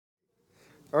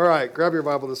All right, grab your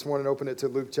Bible this morning, open it to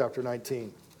Luke chapter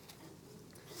 19.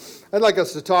 I'd like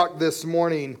us to talk this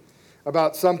morning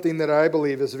about something that I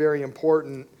believe is very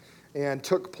important and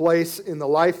took place in the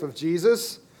life of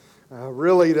Jesus.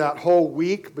 Really that whole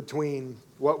week between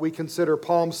what we consider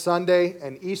Palm Sunday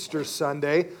and Easter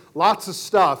Sunday. Lots of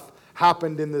stuff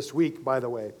happened in this week, by the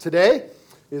way. Today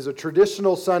is a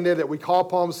traditional Sunday that we call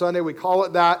Palm Sunday. We call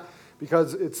it that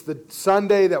because it's the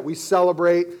Sunday that we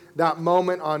celebrate that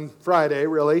moment on Friday,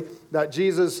 really, that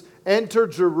Jesus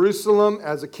entered Jerusalem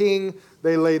as a king.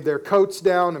 They laid their coats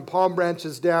down and palm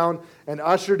branches down and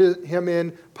ushered him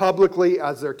in publicly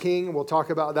as their king. We'll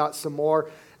talk about that some more.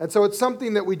 And so it's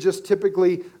something that we just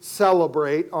typically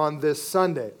celebrate on this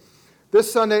Sunday.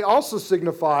 This Sunday also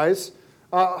signifies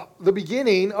the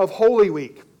beginning of Holy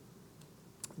Week.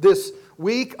 This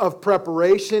week of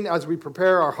preparation as we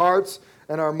prepare our hearts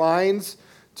and our minds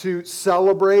to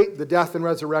celebrate the death and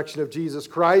resurrection of Jesus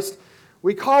Christ.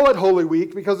 We call it Holy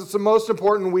Week because it's the most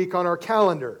important week on our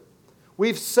calendar.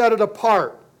 We've set it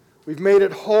apart. We've made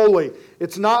it holy.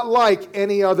 It's not like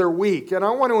any other week. And I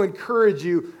want to encourage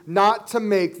you not to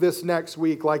make this next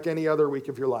week like any other week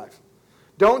of your life.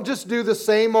 Don't just do the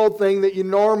same old thing that you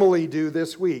normally do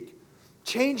this week.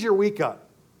 Change your week up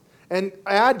and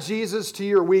add Jesus to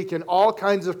your week in all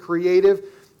kinds of creative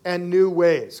and new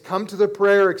ways. Come to the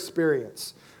prayer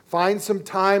experience. Find some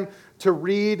time to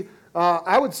read,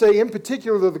 I would say in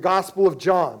particular, the Gospel of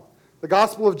John. The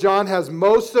Gospel of John has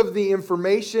most of the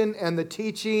information and the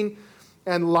teaching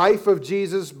and life of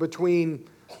Jesus between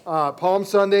Palm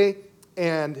Sunday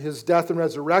and his death and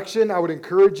resurrection. I would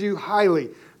encourage you highly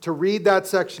to read that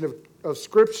section of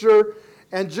Scripture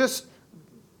and just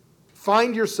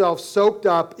find yourself soaked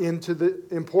up into the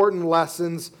important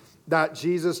lessons that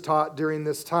Jesus taught during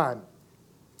this time.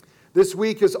 This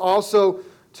week is also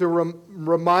to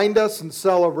remind us and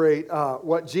celebrate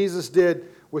what Jesus did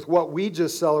with what we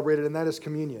just celebrated, and that is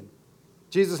communion.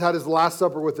 Jesus had his Last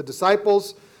Supper with the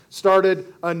disciples,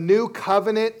 started a new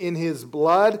covenant in his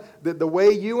blood, that the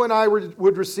way you and I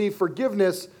would receive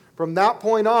forgiveness from that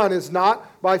point on is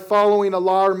not by following a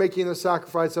law or making a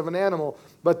sacrifice of an animal,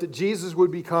 but that Jesus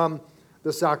would become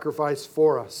the sacrifice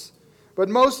for us. But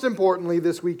most importantly,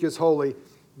 this week is holy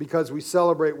because we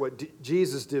celebrate what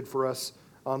Jesus did for us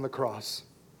on the cross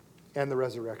and the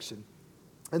resurrection.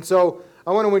 And so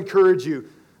I want to encourage you,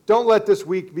 don't let this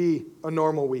week be a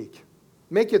normal week.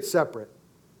 Make it separate.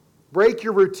 Break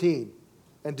your routine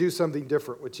and do something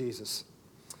different with Jesus.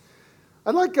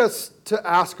 I'd like us to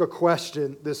ask a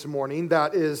question this morning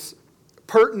that is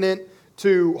pertinent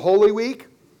to Holy Week,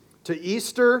 to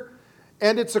Easter,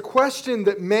 and it's a question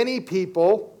that many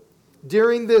people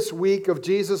during this week of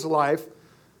Jesus' life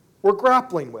were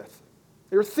grappling with.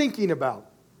 They were thinking about.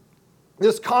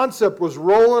 This concept was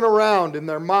rolling around in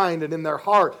their mind and in their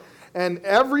heart. And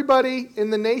everybody in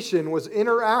the nation was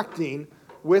interacting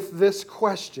with this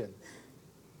question.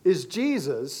 Is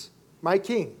Jesus my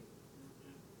king?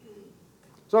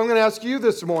 So I'm going to ask you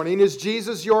this morning, is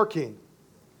Jesus your king?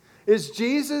 Is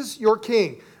Jesus your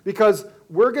king? Because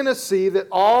we're going to see that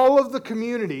all of the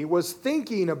community was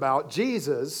thinking about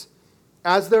Jesus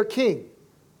as their king.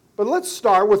 But let's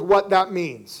start with what that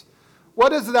means. What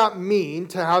does that mean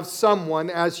to have someone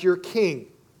as your king?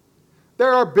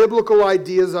 There are biblical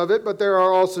ideas of it, but there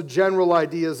are also general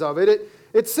ideas of it.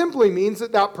 It simply means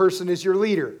that that person is your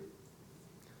leader.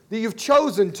 That you've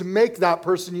chosen to make that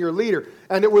person your leader.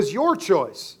 And it was your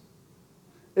choice.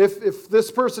 If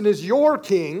this person is your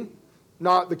king,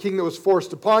 not the king that was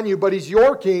forced upon you, but he's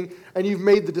your king, and you've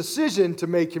made the decision to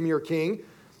make him your king,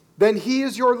 then he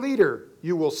is your leader.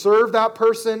 You will serve that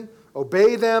person,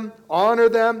 obey them, honor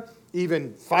them,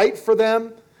 even fight for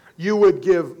them. You would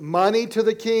give money to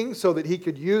the king so that he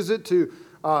could use it to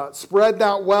spread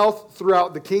that wealth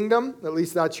throughout the kingdom. At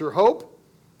least that's your hope.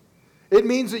 It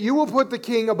means that you will put the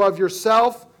king above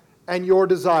yourself and your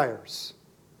desires.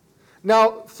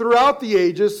 Now, throughout the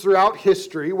ages, throughout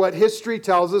history, what history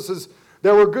tells us is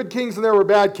there were good kings and there were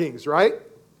bad kings, right?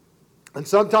 And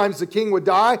sometimes the king would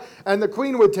die and the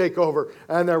queen would take over.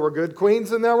 And there were good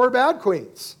queens and there were bad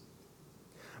queens.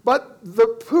 But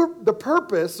the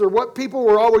purpose, or what people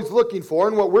were always looking for,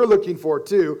 and what we're looking for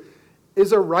too,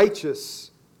 is a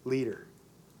righteous leader.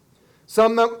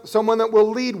 Someone that will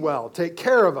lead well, take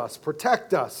care of us,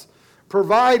 protect us,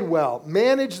 provide well,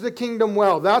 manage the kingdom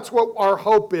well. That's what our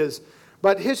hope is.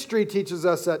 But history teaches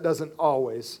us that doesn't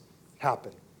always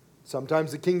happen.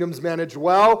 Sometimes the kingdom's managed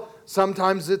well,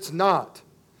 sometimes it's not.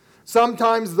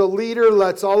 Sometimes the leader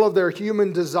lets all of their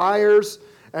human desires,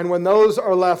 and when those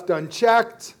are left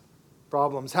unchecked,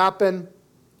 problems happen.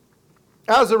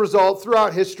 As a result,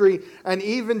 throughout history and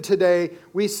even today,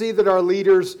 we see that our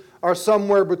leaders are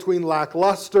somewhere between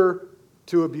lackluster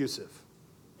to abusive.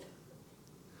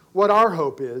 What our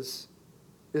hope is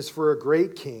for a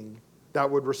great king that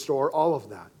would restore all of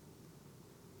that.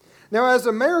 Now, as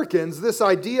Americans, this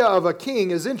idea of a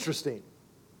king is interesting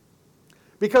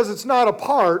because it's not a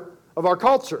part of our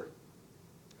culture.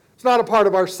 It's not a part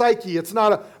of our psyche. It's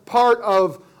not a part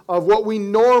of what we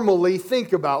normally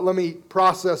think about. Let me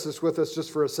process this with us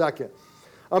just for a second.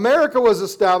 America was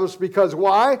established because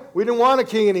why? We didn't want a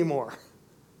king anymore.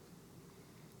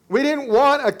 We didn't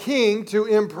want a king to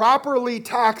improperly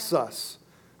tax us.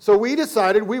 So we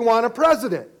decided we want a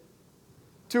president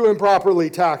to improperly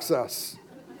tax us.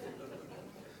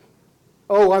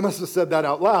 Oh, I must have said that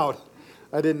out loud.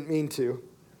 I didn't mean to.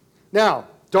 Now,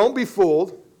 don't be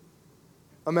fooled.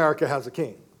 America has a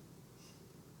king.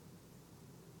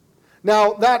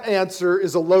 Now, that answer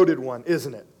is a loaded one,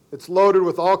 isn't it? It's loaded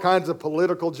with all kinds of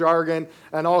political jargon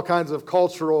and all kinds of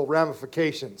cultural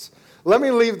ramifications. Let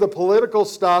me leave the political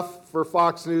stuff for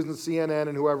Fox News and CNN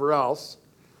and whoever else,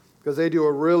 because they do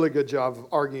a really good job of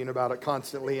arguing about it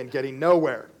constantly and getting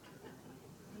nowhere.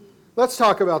 Let's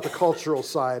talk about the cultural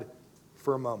side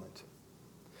for a moment.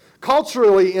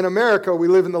 Culturally, in America, we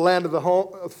live in the land of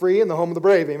the free and the home of the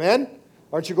brave. Amen?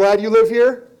 Aren't you glad you live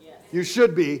here? Yes. You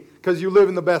should be, because you live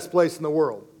in the best place in the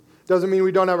world. Doesn't mean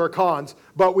we don't have our cons,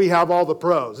 but we have all the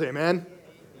pros. Amen?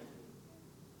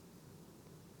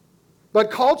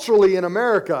 But culturally in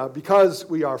America, because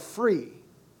we are free,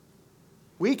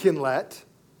 we can let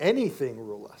anything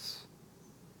rule us.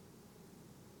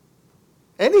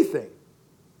 Anything.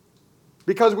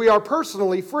 Because we are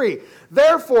personally free.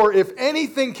 Therefore, if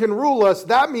anything can rule us,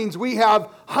 that means we have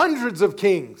hundreds of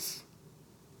kings.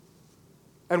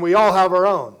 And we all have our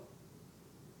own.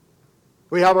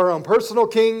 We have our own personal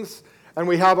kings, and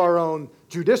we have our own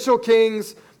judicial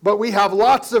kings, but we have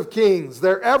lots of kings.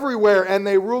 They're everywhere, and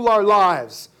they rule our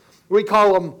lives. We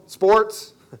call them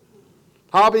sports,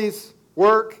 hobbies,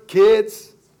 work,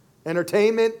 kids,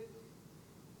 entertainment,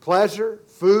 pleasure,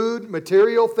 food,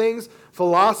 material things,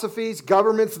 philosophies,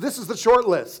 governments. This is the short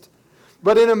list.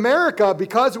 But in America,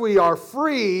 because we are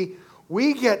free,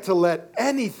 we get to let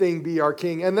anything be our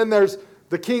king. And then there's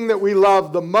the king that we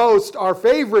love the most. Our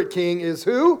favorite king is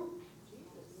who?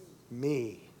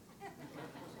 Me.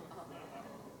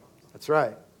 That's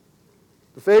right.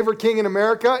 The favorite king in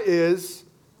America is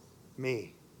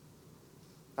me.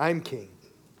 I'm king.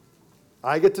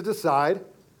 I get to decide.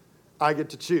 I get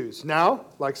to choose. Now,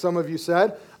 like some of you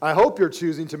said, I hope you're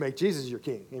choosing to make Jesus your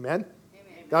king. Amen?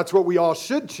 Amen. That's what we all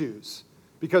should choose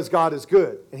because God is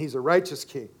good and he's a righteous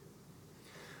king.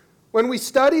 When we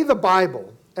study the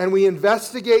Bible and we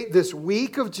investigate this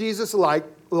week of Jesus' life,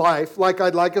 like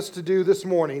I'd like us to do this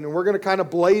morning, and we're going to kind of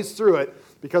blaze through it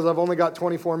because I've only got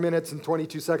 24 minutes and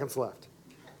 22 seconds left.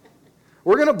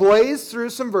 We're going to blaze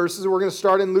through some verses. We're going to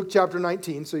start in Luke chapter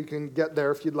 19, so you can get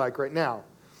there if you'd like right now.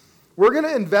 We're going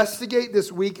to investigate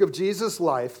this week of Jesus'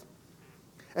 life,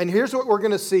 and here's what we're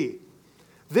going to see.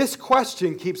 This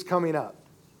question keeps coming up.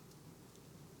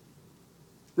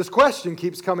 This question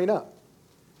keeps coming up.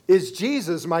 Is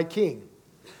Jesus my king?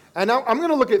 And now I'm going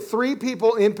to look at three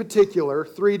people in particular,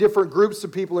 three different groups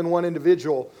of people in one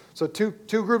individual. So two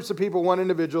groups of people, one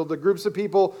individual. The groups of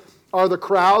people are the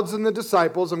crowds and the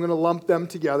disciples. I'm going to lump them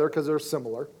together because they're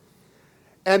similar.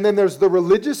 And then there's the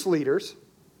religious leaders.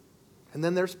 And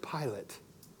then there's Pilate.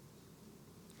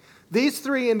 These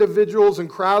three individuals and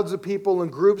crowds of people and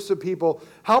groups of people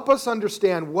help us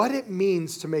understand what it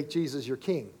means to make Jesus your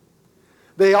king.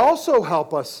 They also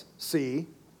help us see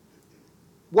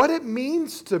what it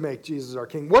means to make Jesus our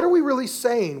king. What are we really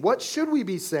saying? What should we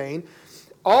be saying?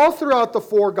 All throughout the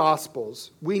four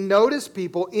Gospels, we notice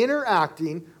people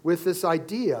interacting with this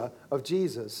idea of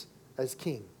Jesus as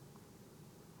king.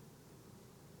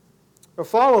 Now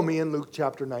follow me in Luke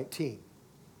chapter 19.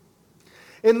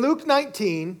 In Luke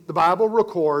 19, the Bible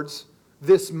records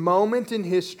this moment in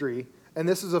history, and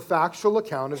this is a factual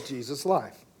account of Jesus'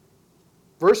 life.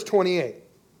 Verse 28.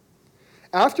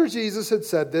 After Jesus had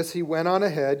said this, he went on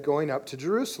ahead, going up to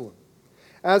Jerusalem.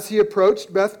 As he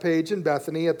approached Bethphage and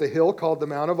Bethany at the hill called the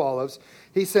Mount of Olives,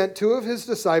 he sent two of his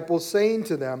disciples, saying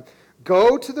to them,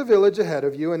 "Go to the village ahead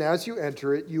of you, and as you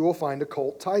enter it, you will find a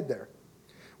colt tied there,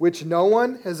 which no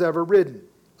one has ever ridden.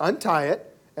 Untie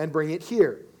it and bring it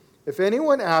here. If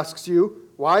anyone asks you,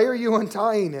 'Why are you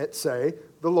untying it?' say,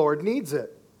 'The Lord needs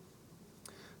it.'"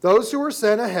 Those who were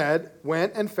sent ahead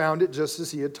went and found it just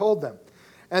as he had told them.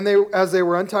 And as they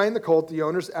were untying the colt, the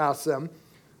owners asked them,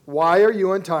 "Why are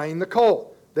you untying the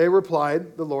colt?" They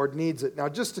replied, "The Lord needs it." Now,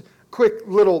 just a quick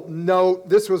little note.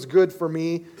 This was good for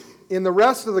me. In the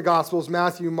rest of the Gospels,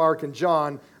 Matthew, Mark, and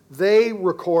John, they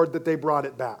record that they brought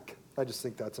it back. I just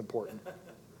think that's important.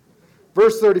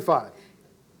 Verse 35.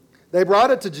 They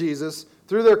brought it to Jesus,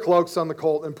 threw their cloaks on the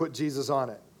colt, and put Jesus on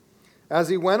it. As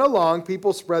he went along,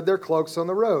 people spread their cloaks on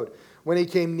the road. When he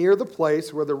came near the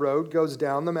place where the road goes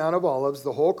down the Mount of Olives,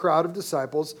 the whole crowd of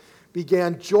disciples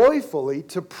began joyfully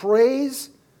to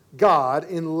praise God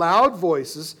in loud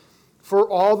voices for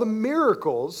all the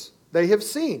miracles they have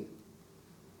seen.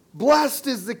 Blessed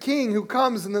is the King who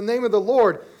comes in the name of the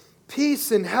Lord.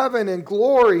 Peace in heaven and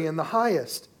glory in the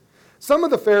highest. Some of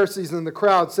the Pharisees in the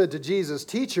crowd said to Jesus,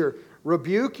 Teacher,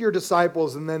 rebuke your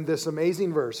disciples. And then this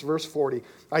amazing verse, verse 40.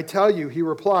 I tell you, he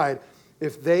replied,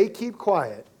 if they keep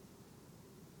quiet,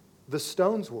 the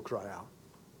stones will cry out.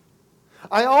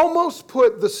 I almost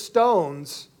put the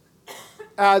stones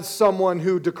as someone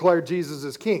who declared Jesus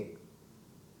as king.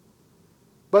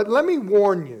 But let me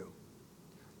warn you,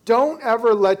 don't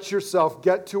ever let yourself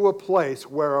get to a place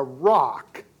where a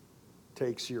rock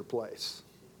takes your place.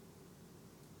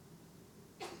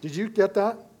 Did you get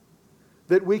that?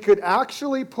 That we could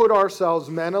actually put ourselves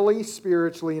mentally,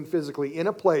 spiritually, and physically in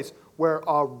a place where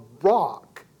a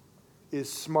rock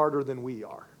is smarter than we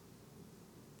are.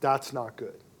 That's not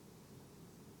good.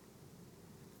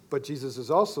 But Jesus is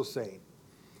also saying,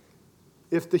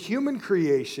 if the human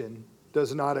creation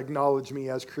does not acknowledge me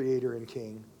as creator and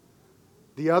king,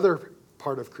 the other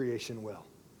part of creation will.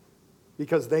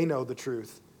 Because they know the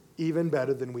truth even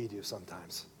better than we do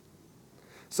sometimes.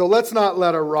 So let's not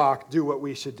let a rock do what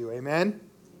we should do. Amen?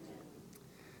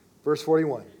 Verse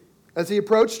 41. As he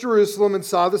approached Jerusalem and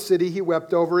saw the city, he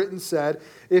wept over it and said,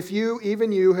 if you,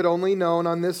 even you, had only known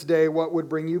on this day what would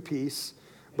bring you peace,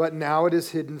 but now it is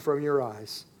hidden from your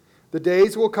eyes. The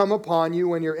days will come upon you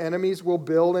when your enemies will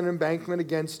build an embankment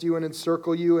against you and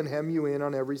encircle you and hem you in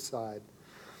on every side.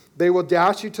 They will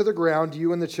dash you to the ground,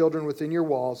 you and the children within your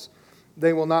walls.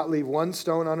 They will not leave one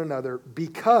stone on another,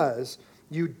 because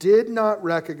you did not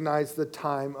recognize the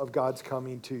time of God's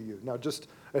coming to you. Now, just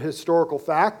a historical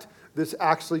fact, this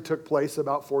actually took place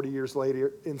about 40 years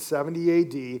later in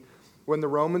 70 AD when the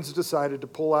Romans decided to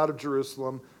pull out of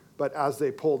Jerusalem, but as they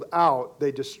pulled out,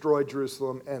 they destroyed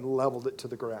Jerusalem and leveled it to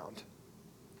the ground.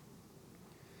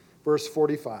 Verse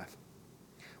 45.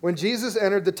 When Jesus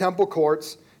entered the temple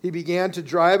courts, he began to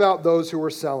drive out those who were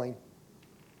selling.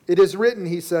 It is written,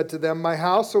 he said to them, my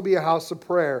house will be a house of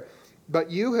prayer, but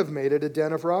you have made it a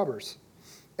den of robbers.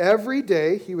 Every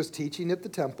day he was teaching at the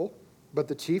temple, but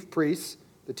the chief priests,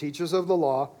 the teachers of the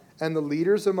law, and the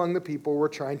leaders among the people were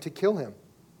trying to kill him.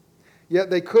 Yet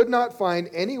they could not find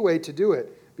any way to do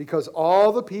it, because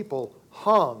all the people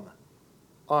hung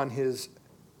on his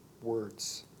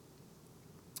words.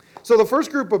 So the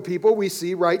first group of people we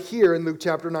see right here in Luke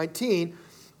chapter 19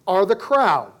 are the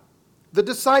crowd, the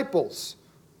disciples.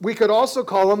 We could also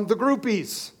call them the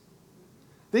groupies.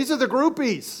 These are the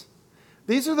groupies.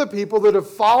 These are the people that have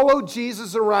followed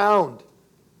Jesus around.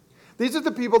 These are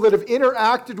the people that have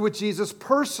interacted with Jesus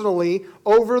personally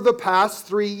over the past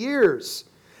 3 years.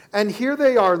 And here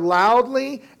they are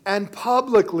loudly and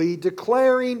publicly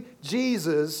declaring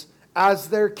Jesus as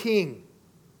their king.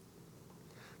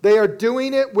 They are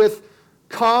doing it with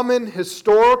common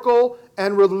historical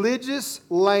and religious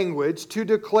language to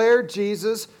declare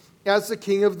Jesus as the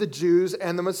King of the Jews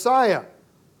and the Messiah.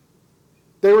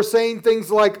 They were saying things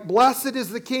like, blessed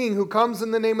is the King who comes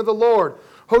in the name of the Lord.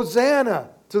 Hosanna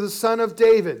to the Son of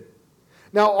David.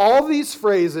 Now, all these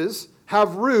phrases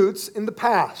have roots in the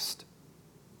past.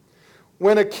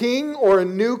 When a king or a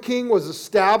new king was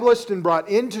established and brought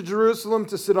into Jerusalem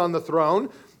to sit on the throne,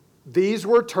 these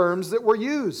were terms that were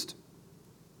used.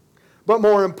 But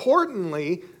more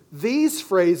importantly, these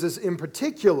phrases in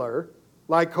particular,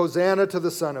 like Hosanna to the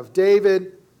Son of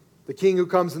David, the King who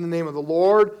comes in the name of the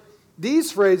Lord,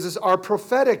 these phrases are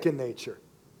prophetic in nature.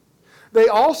 They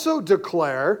also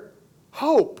declare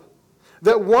hope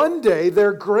that one day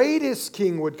their greatest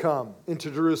king would come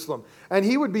into Jerusalem, and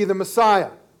he would be the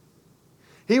Messiah.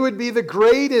 He would be the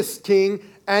greatest king,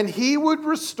 and he would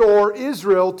restore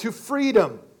Israel to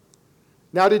freedom.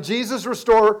 Now, did Jesus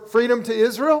restore freedom to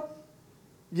Israel?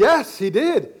 Yes, he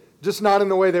did, just not in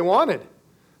the way they wanted.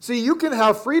 See, you can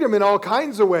have freedom in all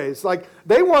kinds of ways. Like,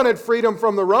 they wanted freedom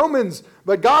from the Romans,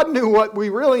 but God knew what we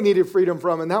really needed freedom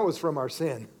from, and that was from our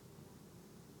sin.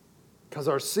 Because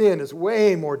our sin is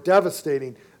way more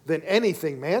devastating than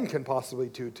anything man can possibly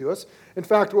do to us. In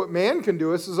fact, what man can do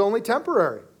to us is only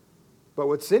temporary. But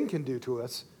what sin can do to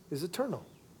us is eternal.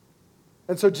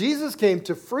 And so Jesus came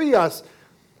to free us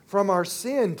from our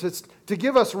sin, to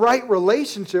give us right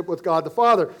relationship with God the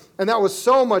Father. And that was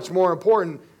so much more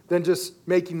important than just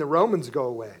making the Romans go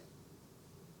away.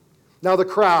 Now the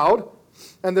crowd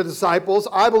and the disciples,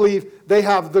 I believe they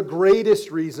have the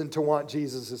greatest reason to want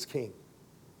Jesus as king.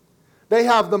 They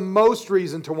have the most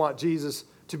reason to want Jesus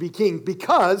to be king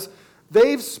because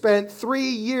they've spent 3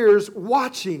 years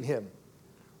watching him,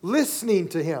 listening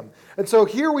to him. And so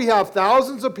here we have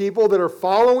thousands of people that are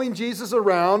following Jesus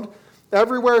around.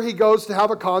 Everywhere he goes to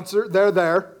have a concert, they're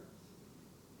there,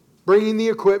 bringing the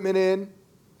equipment in,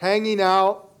 hanging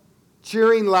out,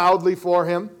 cheering loudly for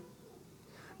him.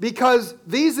 Because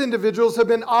these individuals have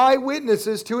been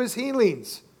eyewitnesses to his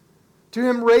healings, to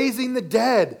him raising the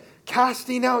dead,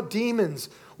 casting out demons,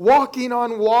 walking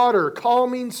on water,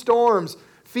 calming storms,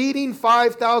 feeding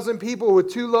 5,000 people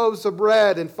with 2 loaves of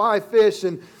bread and 5 fish,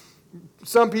 and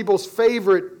some people's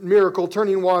favorite miracle,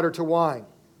 turning water to wine.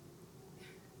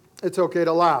 It's okay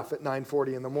to laugh at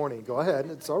 9:40 in the morning. Go ahead,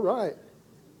 it's all right.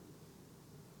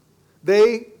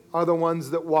 They are the ones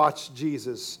that watch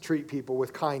Jesus treat people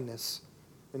with kindness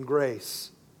and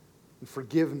grace and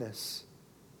forgiveness,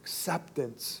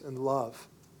 acceptance and love.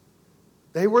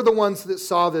 They were the ones that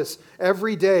saw this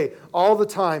every day, all the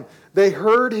time. They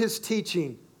heard his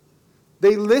teaching.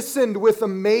 They listened with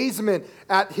amazement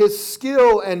at his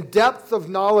skill and depth of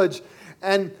knowledge,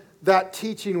 and that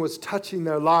teaching was touching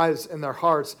their lives and their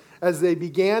hearts as they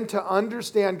began to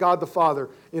understand God the Father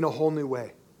in a whole new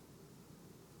way.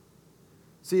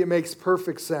 See, it makes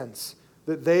perfect sense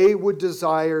that they would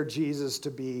desire Jesus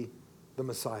to be the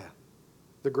Messiah,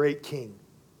 the great King.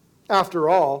 After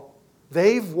all,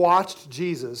 they've watched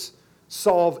Jesus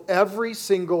solve every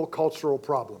single cultural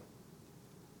problem.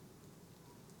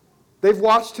 They've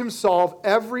watched him solve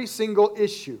every single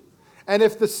issue. And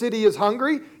if the city is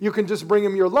hungry, you can just bring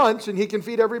him your lunch and he can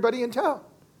feed everybody in town.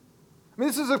 I mean,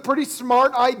 this is a pretty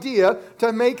smart idea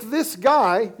to make this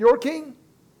guy your king.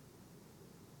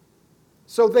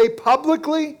 So they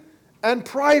publicly and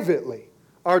privately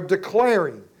are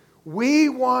declaring, we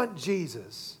want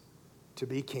Jesus to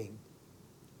be king.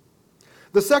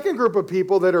 The second group of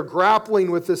people that are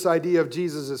grappling with this idea of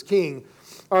Jesus as king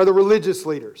are the religious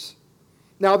leaders.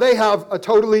 Now, they have a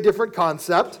totally different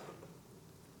concept.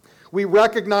 We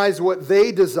recognize what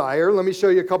they desire. Let me show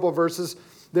you a couple of verses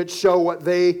that show what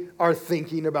they are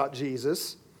thinking about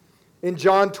Jesus. In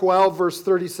John 12, verse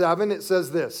 37, it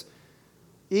says this: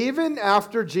 even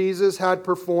after Jesus had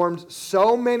performed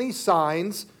so many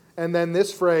signs, and then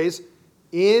this phrase,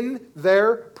 in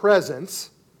their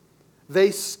presence, they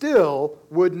still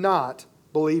would not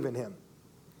believe in him.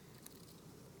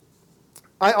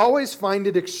 I always find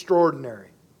it extraordinary,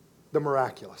 the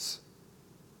miraculous.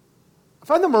 I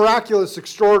find the miraculous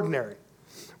extraordinary.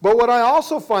 But what I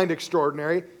also find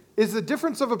extraordinary is the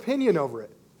difference of opinion over it.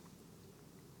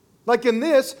 Like in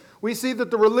this, we see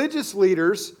that the religious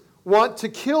leaders want to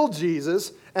kill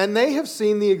Jesus, and they have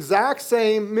seen the exact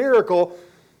same miracle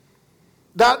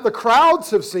that the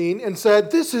crowds have seen and said,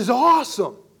 this is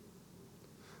awesome.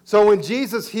 So when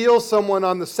Jesus heals someone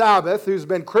on the Sabbath who's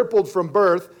been crippled from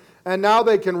birth, and now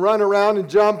they can run around and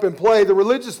jump and play, the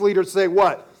religious leaders say,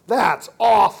 what? That's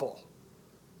awful.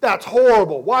 That's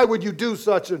horrible. Why would you do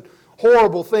such a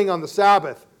horrible thing on the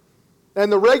Sabbath?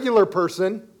 And the regular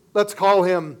person, let's call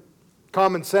him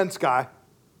common sense guy,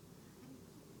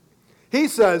 he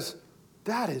says,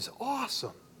 that is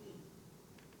awesome.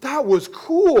 That was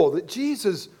cool that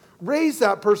Jesus raised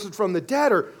that person from the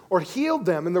dead or healed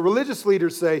them. And the religious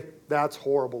leaders say, that's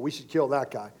horrible. We should kill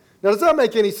that guy. Now, does that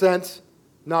make any sense?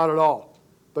 Not at all.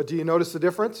 But do you notice the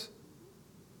difference?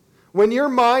 When your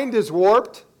mind is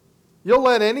warped, you'll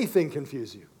let anything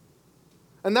confuse you.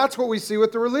 And that's what we see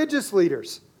with the religious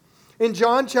leaders. In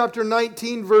John chapter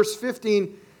 19, verse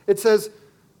 15, it says,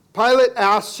 Pilate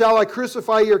asked, shall I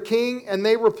crucify your king? And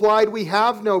they replied, we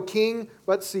have no king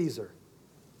but Caesar.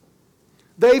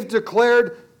 They've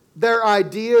declared their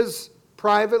ideas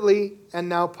privately and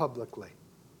now publicly.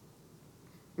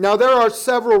 Now, there are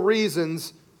several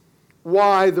reasons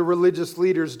why the religious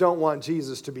leaders don't want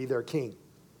Jesus to be their king.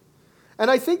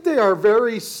 And I think they are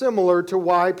very similar to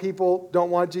why people don't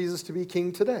want Jesus to be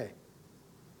king today.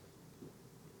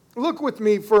 Look with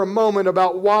me for a moment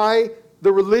about why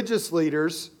the religious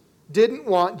leaders didn't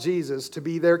want Jesus to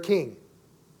be their king.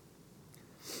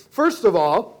 First of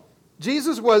all,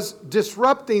 Jesus was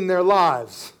disrupting their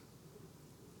lives.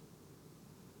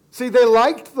 See, they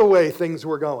liked the way things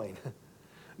were going.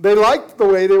 They liked the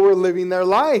way they were living their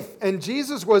life, and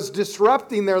Jesus was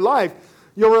disrupting their life.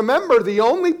 You'll remember the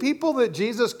only people that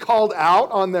Jesus called out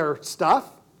on their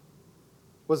stuff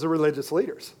was the religious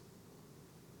leaders.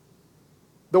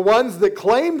 The ones that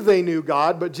claimed they knew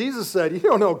God, but Jesus said, you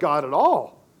don't know God at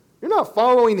all. You're not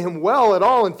following him well at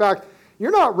all. In fact, you're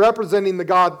not representing the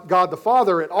God the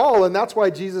Father at all, and that's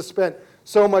why Jesus spent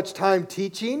so much time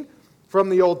teaching from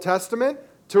the Old Testament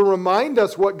to remind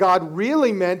us what God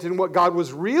really meant and what God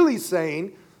was really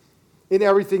saying in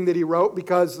everything that he wrote,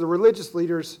 because the religious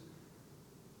leaders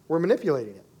were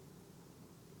manipulating it.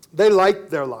 They liked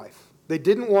their life. They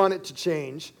didn't want it to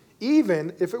change,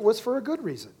 even if it was for a good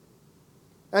reason.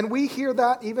 And we hear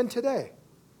that even today.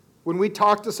 When we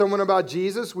talk to someone about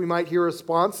Jesus, we might hear a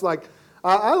response like,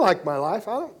 I like my life.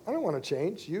 I don't want to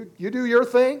change. You do your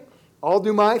thing. I'll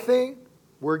do my thing.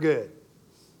 We're good.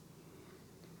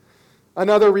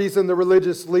 Another reason the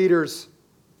religious leaders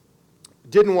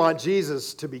didn't want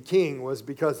Jesus to be king was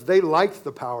because they liked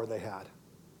the power they had.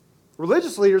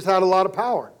 Religious leaders had a lot of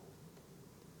power.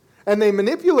 And they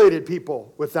manipulated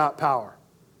people with that power.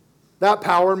 That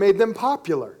power made them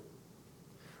popular.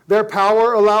 Their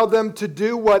power allowed them to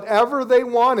do whatever they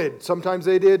wanted. Sometimes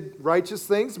they did righteous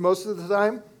things, most of the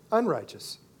time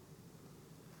unrighteous.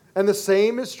 And the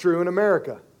same is true in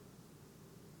America.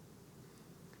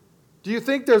 Do you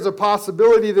think there's a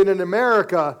possibility that in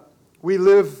America we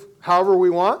live however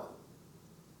we want?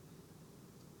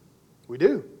 We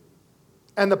do.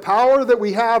 And the power that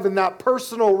we have in that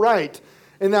personal right,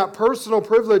 in that personal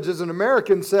privilege as an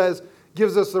American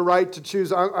gives us the right to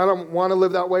choose, I don't want to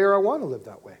live that way or I want to live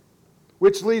that way.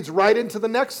 Which leads right into the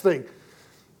next thing.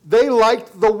 They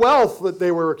liked the wealth that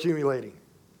they were accumulating.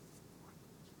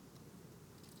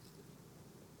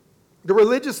 The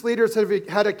religious leaders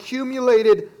had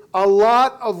accumulated a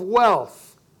lot of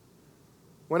wealth.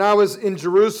 When I was in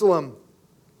Jerusalem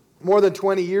more than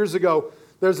 20 years ago,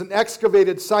 there's an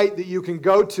excavated site that you can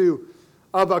go to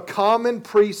of a common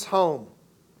priest's home.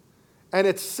 And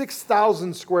it's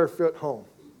 6,000 square foot home.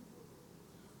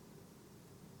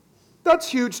 That's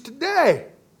huge today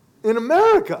in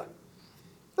America.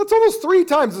 That's almost 3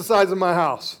 times the size of my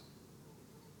house.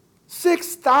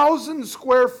 6,000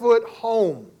 square foot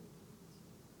home.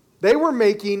 They were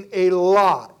making a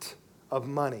lot of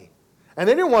money. And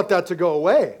they didn't want that to go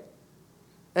away.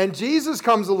 And Jesus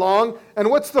comes along,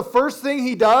 and what's the first thing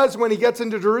he does when he gets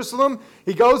into Jerusalem?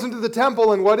 He goes into the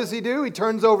temple, and what does he do? He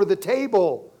turns over the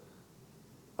table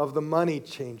of the money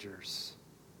changers.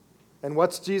 And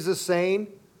what's Jesus saying?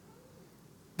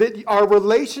 That our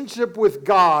relationship with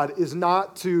God is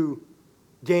not to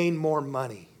gain more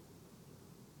money.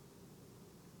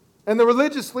 And the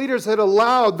religious leaders had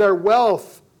allowed their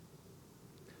wealth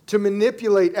to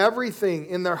manipulate everything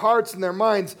in their hearts and their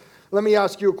minds. Let me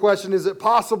ask you a question. Is it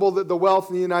possible that the wealth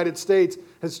in the United States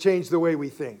has changed the way we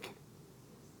think?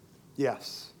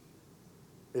 Yes,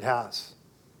 it has.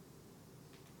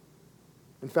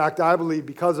 In fact, I believe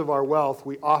because of our wealth,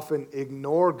 we often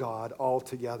ignore God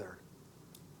altogether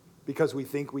because we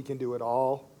think we can do it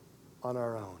all on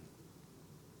our own.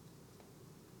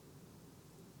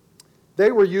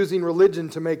 They were using religion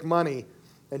to make money,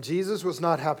 and Jesus was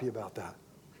not happy about that.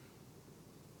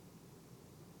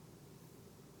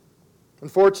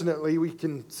 Unfortunately, we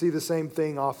can see the same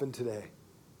thing often today,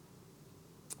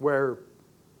 where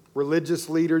religious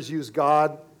leaders use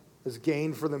God as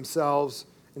gain for themselves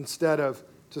instead of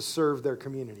to serve their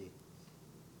community.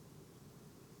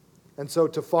 And so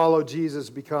to follow Jesus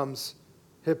becomes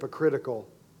hypocritical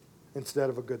instead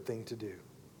of a good thing to do.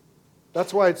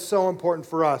 That's why it's so important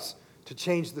for us to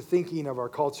change the thinking of our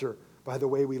culture by the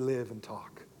way we live and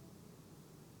talk.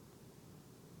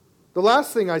 The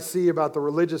last thing I see about the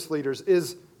religious leaders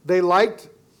is they liked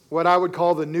what I would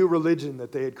call the new religion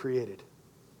that they had created.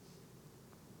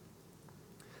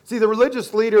 See, the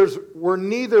religious leaders were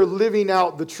neither living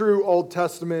out the true Old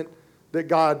Testament that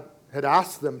God had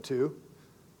asked them to.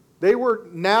 They were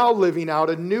now living out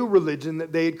a new religion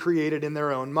that they had created in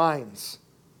their own minds.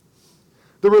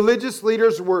 The religious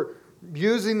leaders were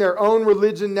using their own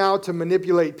religion now to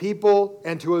manipulate people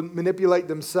and to manipulate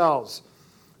themselves.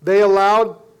 They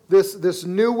allowed this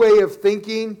new way of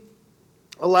thinking,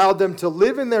 allowed them to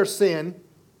live in their sin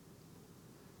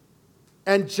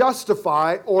and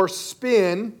justify or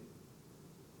spin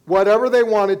whatever they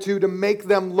wanted to make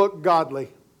them look godly.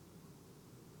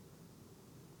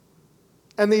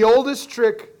 And the oldest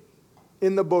trick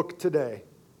in the book today,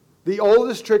 the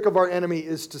oldest trick of our enemy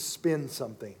is to spin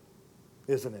something,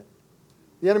 isn't it?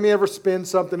 The enemy ever spin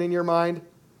something in your mind?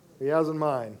 He has in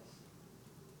mine.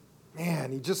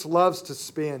 Man, he just loves to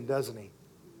spin, doesn't he?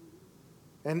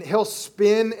 And he'll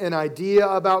spin an idea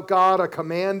about God, a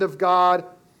command of God,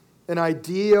 an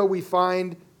idea we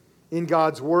find in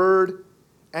God's Word,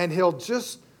 and he'll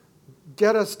just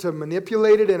get us to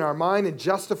manipulate it in our mind and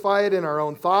justify it in our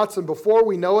own thoughts, and before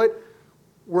we know it,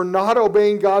 we're not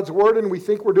obeying God's Word and we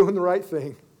think we're doing the right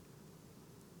thing.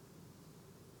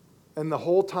 And the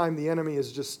whole time the enemy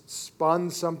has just spun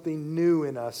something new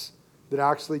in us that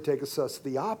actually takes us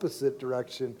the opposite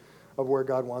direction of where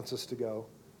God wants us to go.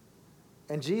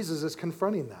 And Jesus is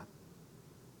confronting that.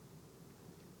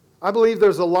 I believe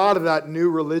there's a lot of that new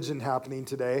religion happening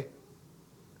today.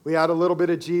 We add a little bit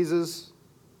of Jesus,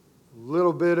 a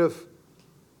little bit of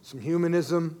some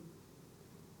humanism,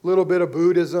 a little bit of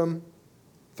Buddhism,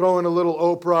 throw in a little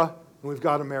Oprah, and we've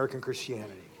got American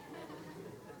Christianity.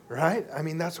 Right? I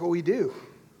mean, that's what we do.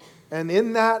 And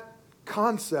in that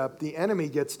concept, the enemy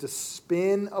gets to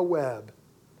spin a web.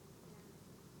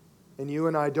 And you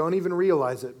and I don't even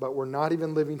realize it, but we're not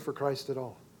even living for Christ at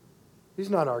all. He's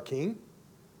not our king.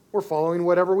 We're following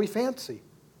whatever we fancy.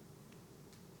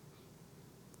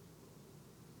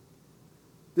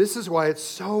 This is why it's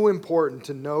so important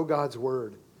to know God's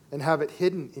word and have it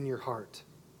hidden in your heart.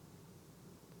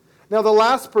 Now, the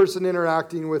last person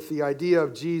interacting with the idea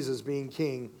of Jesus being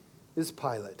king is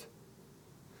Pilate.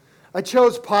 I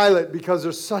chose Pilate because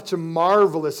there's such a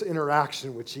marvelous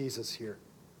interaction with Jesus here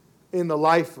in the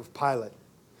life of Pilate.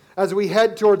 As we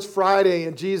head towards Friday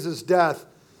and Jesus' death,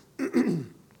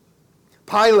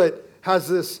 Pilate has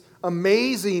this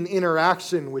amazing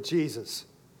interaction with Jesus.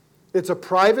 It's a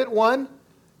private one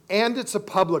and it's a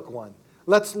public one.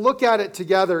 Let's look at it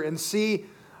together and see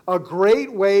a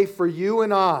great way for you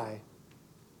and I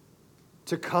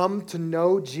to come to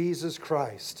know Jesus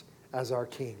Christ as our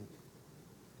King.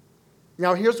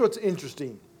 Now, here's what's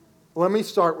interesting. Let me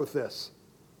start with this.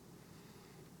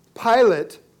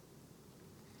 Pilate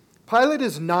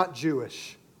is not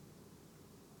Jewish.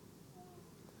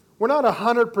 We're not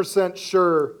 100%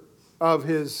 sure of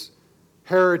his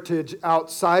heritage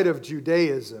outside of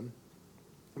Judaism,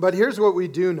 but here's what we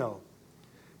do know.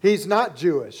 He's not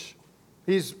Jewish.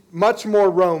 He's much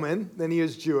more Roman than he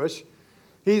is Jewish.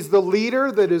 He's the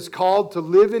leader that is called to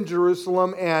live in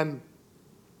Jerusalem and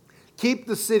keep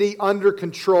the city under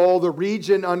control, the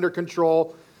region under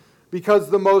control, because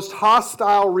the most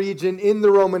hostile region in the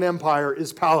Roman Empire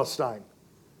is Palestine.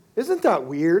 Isn't that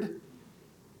weird?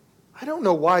 I don't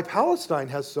know why Palestine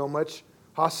has so much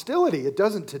hostility. It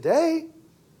doesn't today.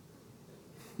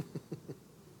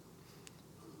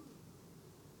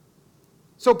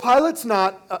 So Pilate's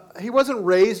he wasn't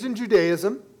raised in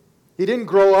Judaism. He didn't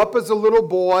grow up as a little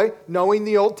boy knowing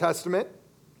the Old Testament.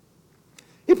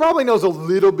 He probably knows a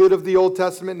little bit of the Old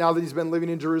Testament now that he's been living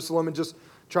in Jerusalem and just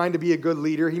trying to be a good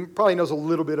leader. He probably knows a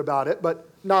little bit about it, but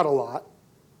not a lot.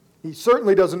 He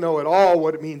certainly doesn't know at all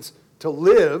what it means to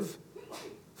live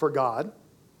for God.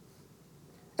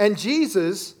 And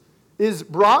Jesus is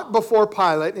brought before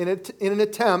Pilate in an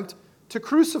attempt to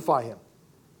crucify him.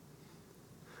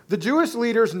 The Jewish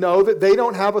leaders know that they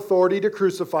don't have authority to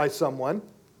crucify someone.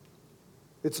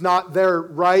 It's not their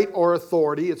right or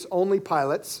authority. It's only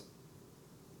Pilate's.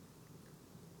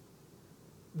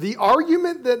 The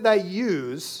argument that they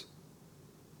use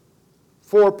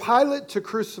for Pilate to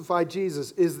crucify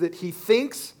Jesus is that he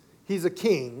thinks he's a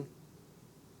king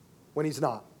when he's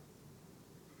not.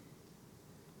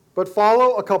 But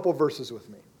follow a couple verses with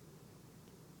me.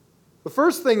 The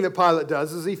first thing that Pilate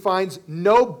does is he finds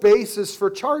no basis for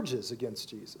charges against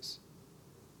Jesus.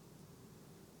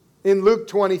 In Luke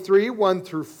 23, 1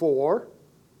 through 4,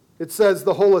 it says,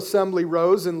 "The whole assembly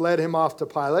rose and led him off to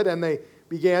Pilate, and they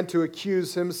began to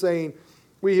accuse him, saying,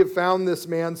 'We have found this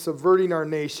man subverting our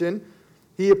nation.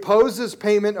 He opposes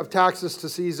payment of taxes to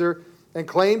Caesar and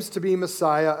claims to be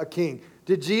Messiah, a king.'"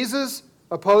 Did Jesus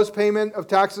oppose payment of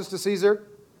taxes to Caesar?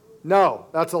 No,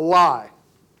 that's a lie.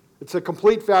 It's a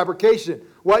complete fabrication.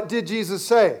 What did Jesus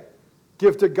say?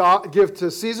 Give to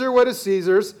Caesar what is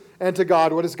Caesar's, and to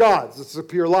God what is God's. It's a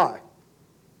pure lie.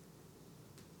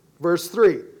 Verse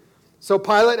 3. So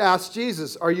Pilate asked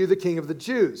Jesus, "Are you the king of the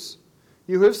Jews?"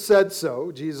 "You have said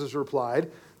so," Jesus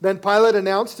replied. Then Pilate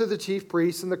announced to the chief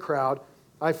priests and the crowd,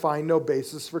 "I find no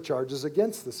basis for charges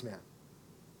against this man."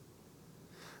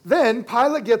 Then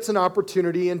Pilate gets an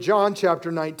opportunity in John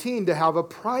chapter 19 to have a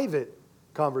private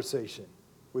conversation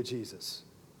with Jesus.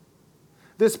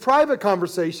 This private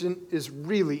conversation is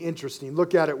really interesting.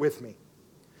 Look at it with me.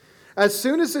 As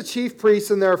soon as the chief priests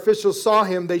and their officials saw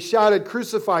him, they shouted,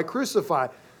 "Crucify, crucify."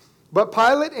 But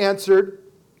Pilate answered,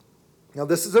 now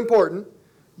this is important,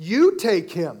 "You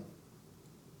take him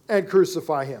and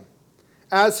crucify him.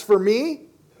 As for me,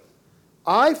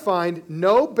 I find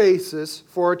no basis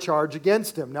for a charge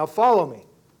against him." Now follow me.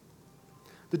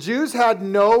 The Jews had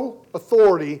no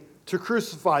authority to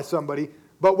crucify somebody,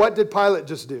 but what did Pilate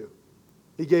just do?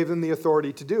 He gave them the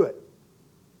authority to do it.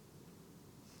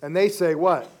 And they say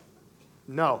what?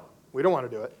 "No, we don't want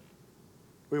to do it.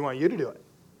 We want you to do it."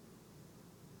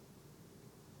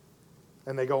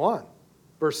 And they go on.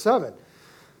 Verse 7.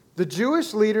 The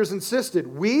Jewish leaders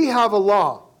insisted, "We have a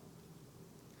law.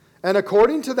 And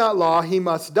according to that law, he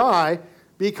must die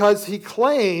because he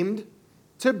claimed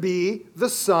to be the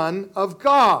Son of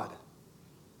God.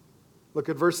 Look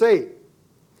at verse 8.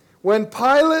 When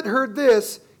Pilate heard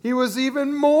this, he was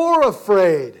even more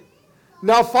afraid.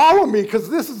 Now follow me, because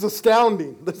this is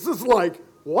astounding. This is like,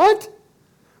 what?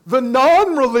 The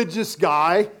non-religious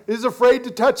guy is afraid to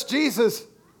touch Jesus.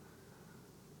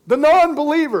 The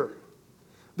non-believer.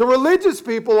 The religious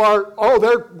people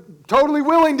they're totally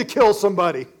willing to kill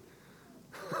somebody.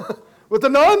 But the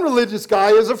non-religious guy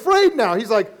is afraid now. He's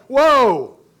like,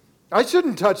 whoa, I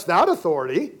shouldn't touch that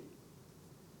authority.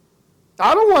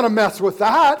 I don't want to mess with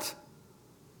that.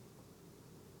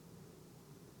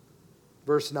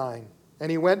 Verse 9.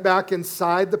 And he went back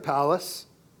inside the palace.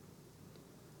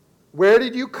 Where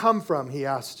did you come from? He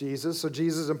asked Jesus. So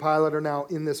Jesus and Pilate are now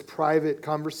in this private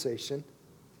conversation.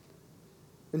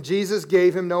 And Jesus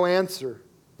gave him no answer.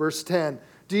 Verse 10.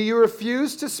 Do you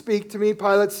refuse to speak to me?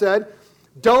 Pilate said.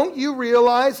 Don't you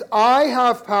realize I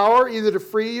have power either to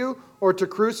free you or to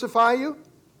crucify you?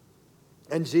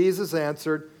 And Jesus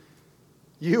answered,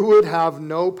 you would have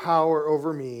no power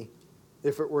over me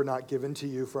if it were not given to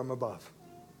you from above.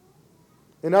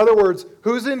 In other words,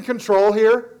 who's in control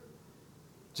here?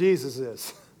 Jesus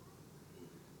is.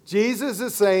 Jesus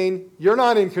is saying, you're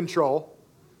not in control.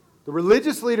 The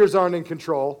religious leaders aren't in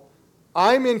control.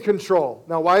 I'm in control.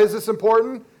 Now, why is this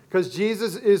important? Because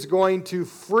Jesus is going to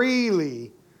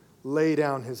freely lay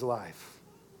down his life.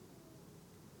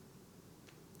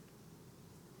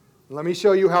 Let me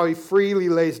show you how he freely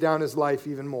lays down his life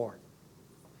even more.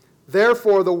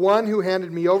 Therefore, the one who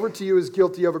handed me over to you is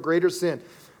guilty of a greater sin.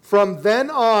 From then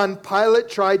on, Pilate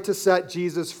tried to set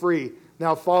Jesus free.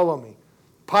 Now follow me.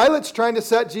 Pilate's trying to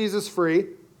set Jesus free.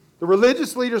 The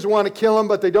religious leaders want to kill him,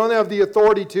 but they don't have the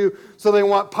authority to, so they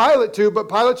want Pilate to, but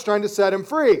Pilate's trying to set him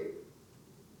free.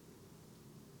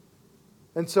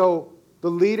 And so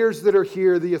the leaders that are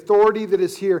here, the authority that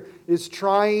is here, is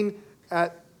trying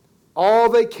at all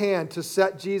they can to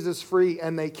set Jesus free,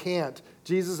 and they can't.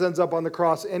 Jesus ends up on the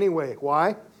cross anyway.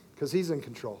 Why? Because he's in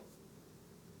control.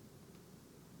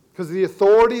 Because the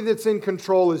authority that's in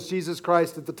control is Jesus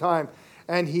Christ at the time,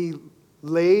 and he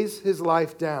lays his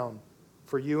life down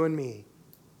for you and me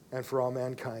and for all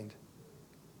mankind.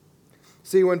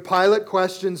 See, when Pilate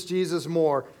questions Jesus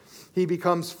more, he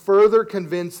becomes further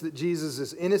convinced that Jesus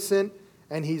is innocent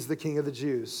and he's the King of the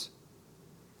Jews.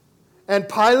 And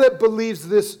Pilate believes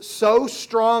this so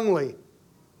strongly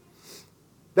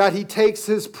that he takes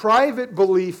his private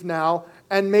belief now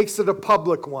and makes it a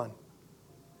public one.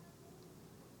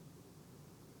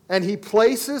 And he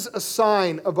places a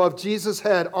sign above Jesus'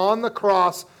 head on the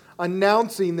cross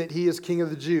announcing that he is King of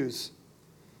the Jews.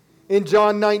 In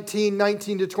John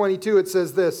 19:19-22, it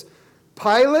says this,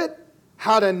 Pilate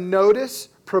had a notice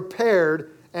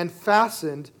prepared and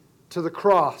fastened to the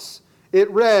cross. It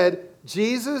read,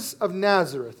 Jesus of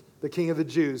Nazareth, the King of the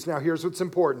Jews. Now here's what's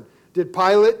important. Did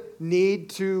Pilate need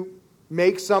to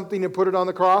make something and put it on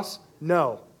the cross?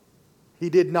 No, he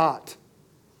did not.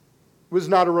 It was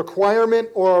not a requirement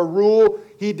or a rule.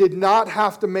 He did not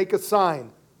have to make a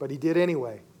sign, but he did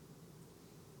anyway.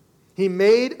 He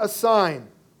made a sign.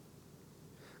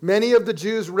 Many of the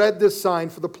Jews read this sign,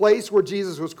 for the place where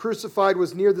Jesus was crucified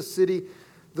was near the city.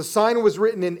 The sign was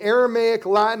written in Aramaic,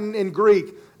 Latin, and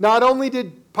Greek. Not only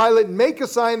did Pilate make a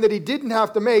sign that he didn't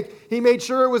have to make, he made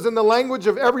sure it was in the language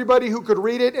of everybody who could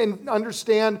read it and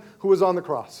understand who was on the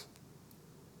cross.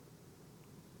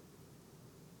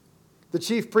 The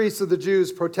chief priests of the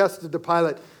Jews protested to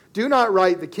Pilate, do not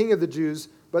write the King of the Jews,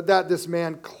 but that this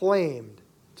man claimed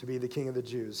to be the King of the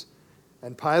Jews.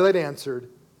 And Pilate answered,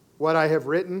 what I have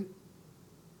written,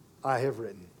 I have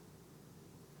written.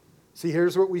 See,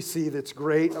 here's what we see that's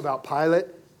great about Pilate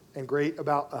and great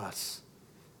about us.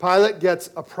 Pilate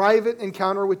gets a private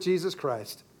encounter with Jesus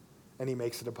Christ, and he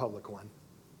makes it a public one.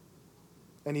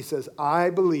 And he says,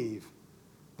 I believe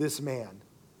this man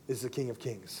is the King of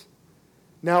Kings.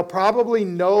 Now, probably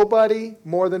nobody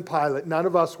more than Pilate, none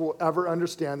of us will ever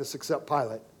understand this except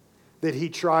Pilate, that he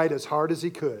tried as hard as he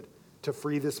could to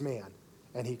free this man,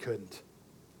 and he couldn't.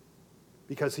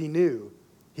 Because he knew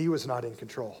he was not in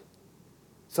control.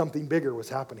 Something bigger was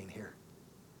happening here.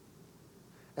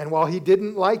 And while he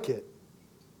didn't like it,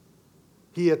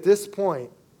 he at this point,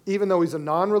 even though he's a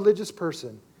non-religious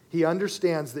person, he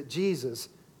understands that Jesus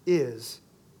is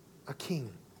a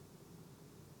king.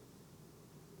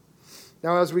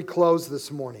 Now, as we close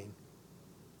this morning,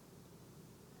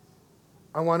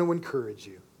 I want to encourage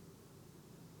you.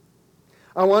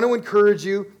 I want to encourage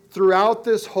you throughout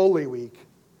this Holy Week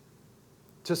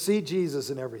to see Jesus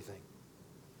in everything.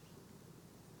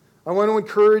 I want to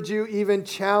encourage you, even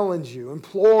challenge you,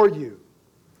 implore you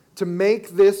to make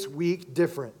this week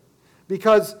different.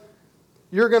 Because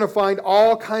you're going to find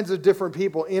all kinds of different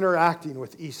people interacting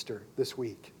with Easter this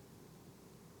week.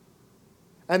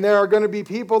 And there are going to be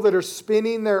people that are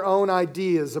spinning their own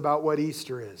ideas about what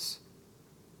Easter is.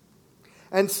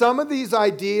 And some of these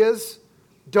ideas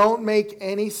don't make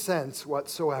any sense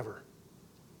whatsoever.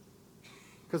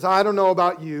 Because I don't know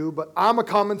about you, but I'm a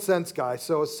common sense guy.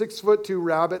 So a 6'2"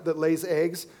 rabbit that lays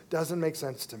eggs doesn't make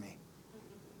sense to me.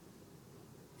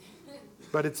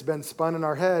 But it's been spun in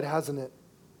our head, hasn't it?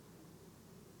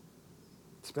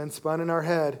 It's been spun in our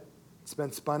head. It's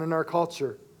been spun in our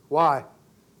culture. Why?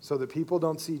 So that people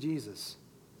don't see Jesus.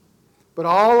 But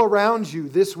all around you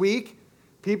this week,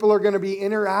 people are going to be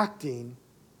interacting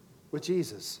with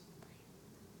Jesus.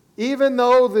 Even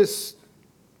though this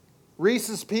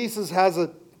Reese's Pieces has a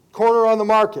corner on the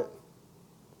market,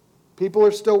 people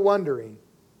are still wondering,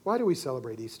 why do we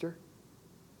celebrate Easter?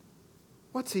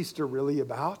 What's Easter really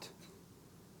about?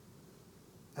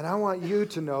 And I want you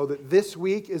to know that this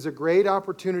week is a great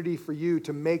opportunity for you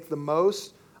to make the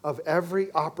most of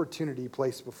every opportunity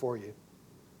placed before you.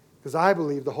 Because I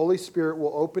believe the Holy Spirit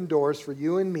will open doors for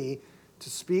you and me to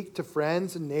speak to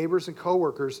friends and neighbors and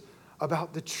coworkers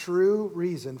about the true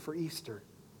reason for Easter.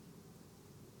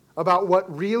 About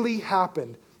what really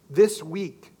happened this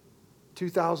week,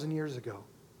 2,000 years ago.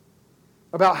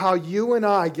 About how you and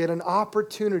I get an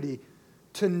opportunity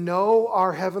to know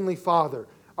our Heavenly Father,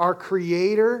 our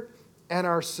Creator and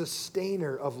our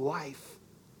Sustainer of life.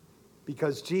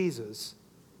 Because Jesus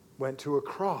went to a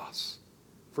cross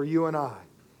for you and I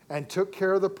and took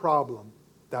care of the problem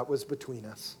that was between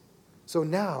us. So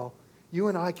now, you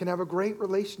and I can have a great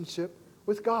relationship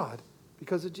with God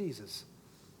because of Jesus.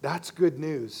 That's good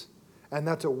news. And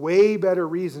that's a way better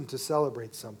reason to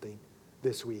celebrate something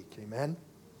this week. Amen?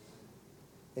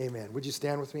 Amen. Would you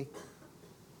stand with me?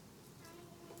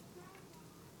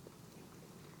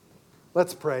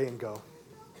 Let's pray and go.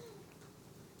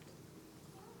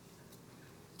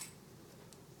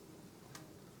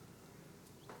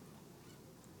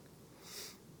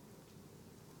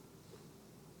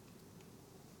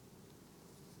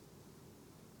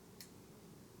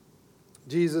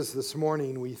 Jesus, this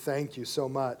morning we thank you so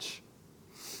much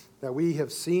that we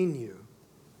have seen you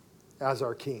as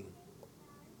our King.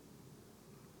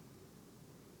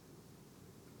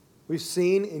 We've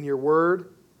seen in your word,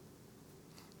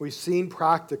 we've seen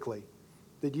practically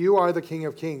that you are the King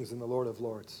of Kings and the Lord of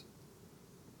Lords.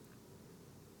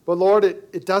 But Lord,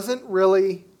 it doesn't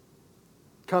really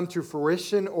come to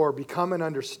fruition or become an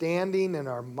understanding in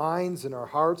our minds and our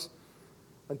hearts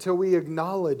until we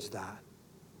acknowledge that.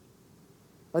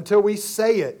 Until we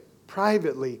say it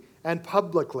privately and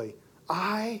publicly.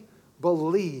 I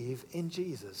believe in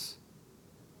Jesus.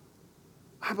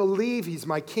 I believe he's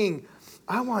my King.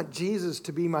 I want Jesus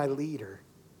to be my leader.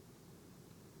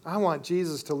 I want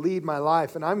Jesus to lead my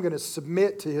life, and I'm going to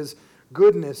submit to his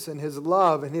goodness and his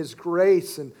love and his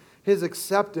grace and his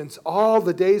acceptance all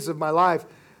the days of my life.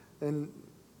 And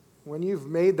when you've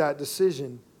made that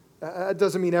decision, that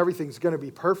doesn't mean everything's going to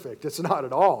be perfect. It's not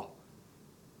at all.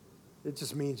 It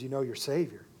just means you know your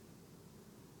Savior.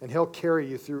 And he'll carry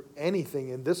you through anything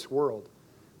in this world.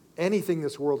 Anything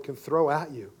this world can throw at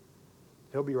you.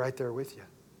 He'll be right there with you.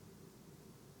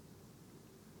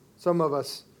 Some of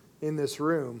us in this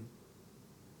room,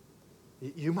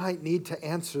 you might need to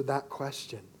answer that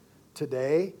question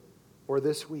today or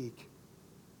this week.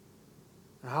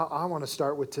 I want to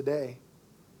start with today.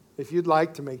 If you'd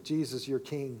like to make Jesus your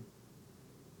King,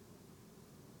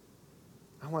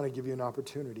 I want to give you an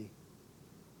opportunity.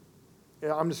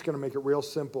 I'm just going to make it real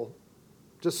simple.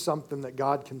 Just something that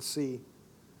God can see.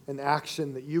 An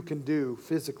action that you can do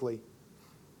physically.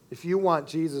 If you want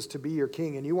Jesus to be your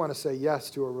King and you want to say yes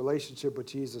to a relationship with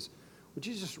Jesus, would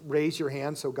you just raise your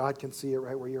hand so God can see it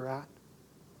right where you're at?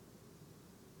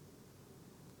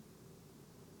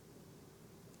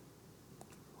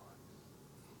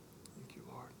 Thank you,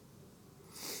 Lord.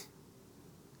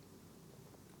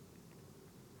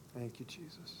 Thank you,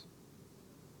 Jesus.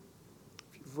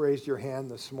 Raised your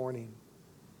hand this morning,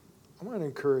 I want to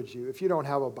encourage you. If you don't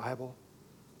have a Bible,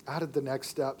 out at the Next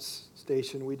Steps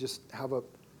station, we just have I'd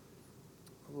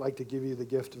like to give you the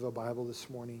gift of a Bible this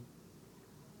morning.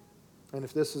 And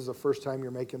if this is the first time you're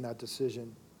making that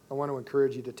decision, I want to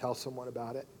encourage you to tell someone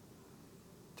about it.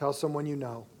 Tell someone you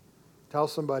know. Tell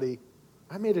somebody,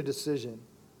 I made a decision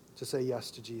to say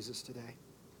yes to Jesus today,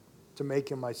 to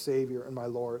make him my Savior and my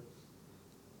Lord.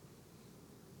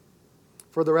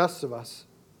 For the rest of us,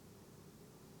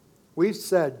 we've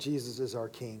said Jesus is our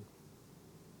King.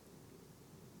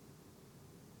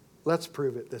 Let's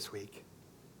prove it this week.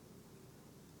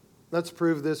 Let's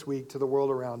prove this week to the world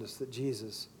around us that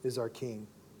Jesus is our King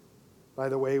by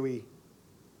the way we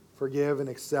forgive and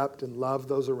accept and love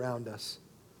those around us.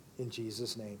 In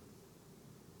Jesus' name.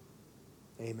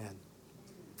 Amen.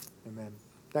 Amen.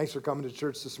 Thanks for coming to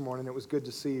church this morning. It was good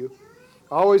to see you.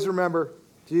 Always remember,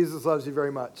 Jesus loves you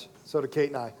very much. So do Kate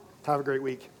and I. Have a great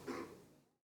week.